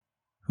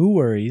Who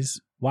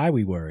worries, why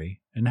we worry,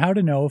 and how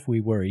to know if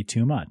we worry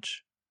too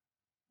much.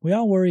 We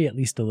all worry at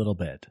least a little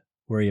bit.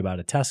 Worry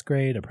about a test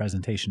grade, a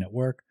presentation at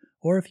work,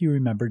 or if you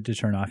remembered to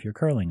turn off your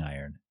curling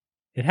iron.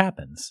 It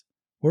happens.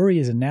 Worry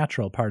is a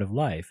natural part of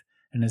life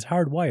and is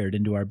hardwired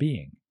into our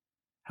being.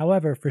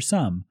 However, for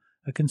some,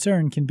 a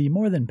concern can be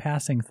more than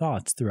passing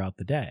thoughts throughout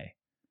the day.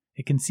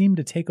 It can seem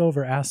to take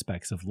over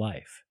aspects of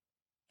life.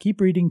 Keep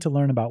reading to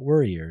learn about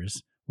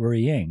worriers,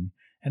 worrying,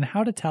 and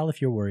how to tell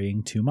if you're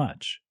worrying too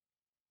much.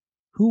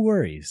 Who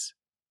worries?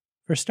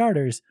 For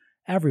starters,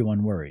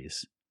 everyone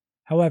worries.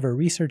 However,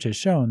 research has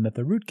shown that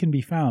the root can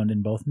be found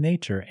in both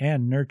nature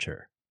and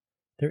nurture.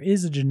 There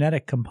is a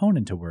genetic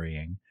component to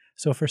worrying,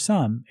 so for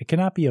some, it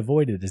cannot be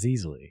avoided as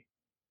easily.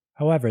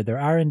 However, there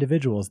are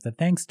individuals that,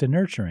 thanks to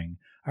nurturing,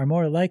 are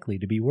more likely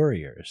to be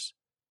worriers.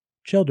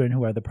 Children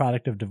who are the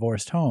product of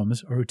divorced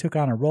homes or who took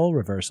on a role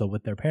reversal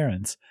with their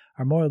parents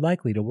are more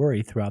likely to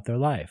worry throughout their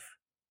life.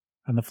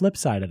 On the flip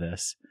side of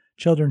this,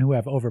 children who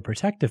have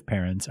overprotective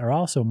parents are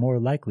also more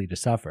likely to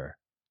suffer.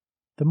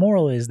 The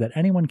moral is that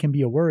anyone can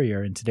be a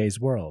worrier in today's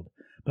world,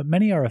 but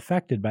many are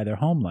affected by their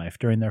home life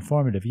during their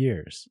formative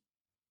years.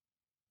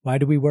 Why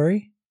do we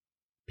worry?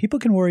 People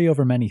can worry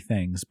over many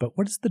things, but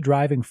what is the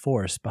driving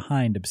force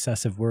behind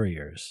obsessive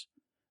worriers?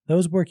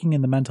 Those working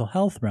in the mental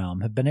health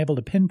realm have been able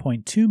to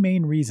pinpoint two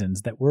main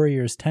reasons that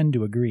worriers tend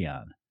to agree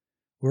on: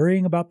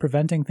 worrying about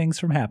preventing things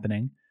from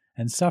happening,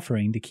 and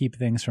suffering to keep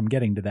things from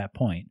getting to that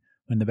point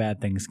when the bad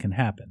things can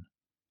happen.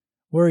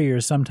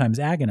 Worriers sometimes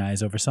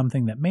agonize over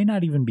something that may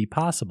not even be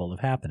possible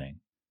of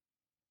happening.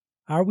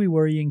 Are we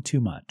worrying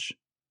too much?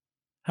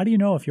 How do you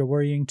know if you're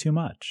worrying too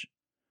much?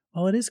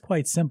 Well, it is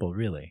quite simple,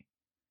 really.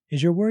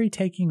 Is your worry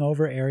taking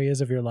over areas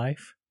of your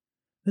life?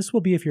 This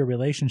will be if your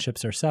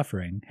relationships are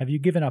suffering, have you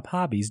given up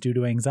hobbies due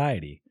to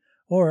anxiety,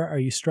 or are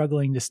you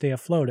struggling to stay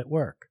afloat at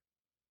work?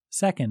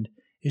 Second,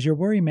 is your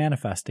worry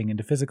manifesting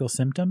into physical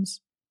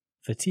symptoms?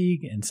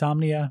 Fatigue,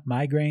 insomnia,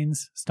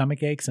 migraines,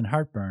 stomach aches, and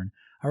heartburn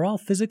are all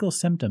physical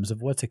symptoms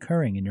of what's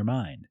occurring in your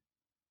mind.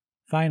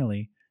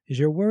 Finally, is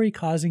your worry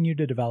causing you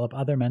to develop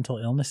other mental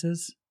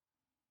illnesses?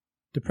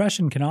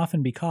 Depression can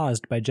often be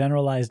caused by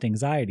generalized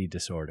anxiety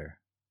disorder.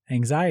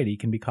 Anxiety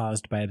can be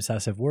caused by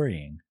obsessive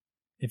worrying.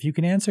 If you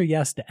can answer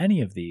yes to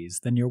any of these,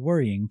 then you're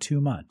worrying too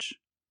much.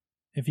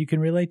 If you can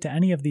relate to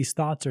any of these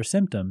thoughts or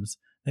symptoms,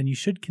 then you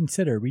should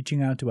consider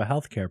reaching out to a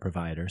healthcare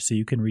provider so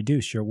you can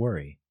reduce your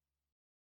worry.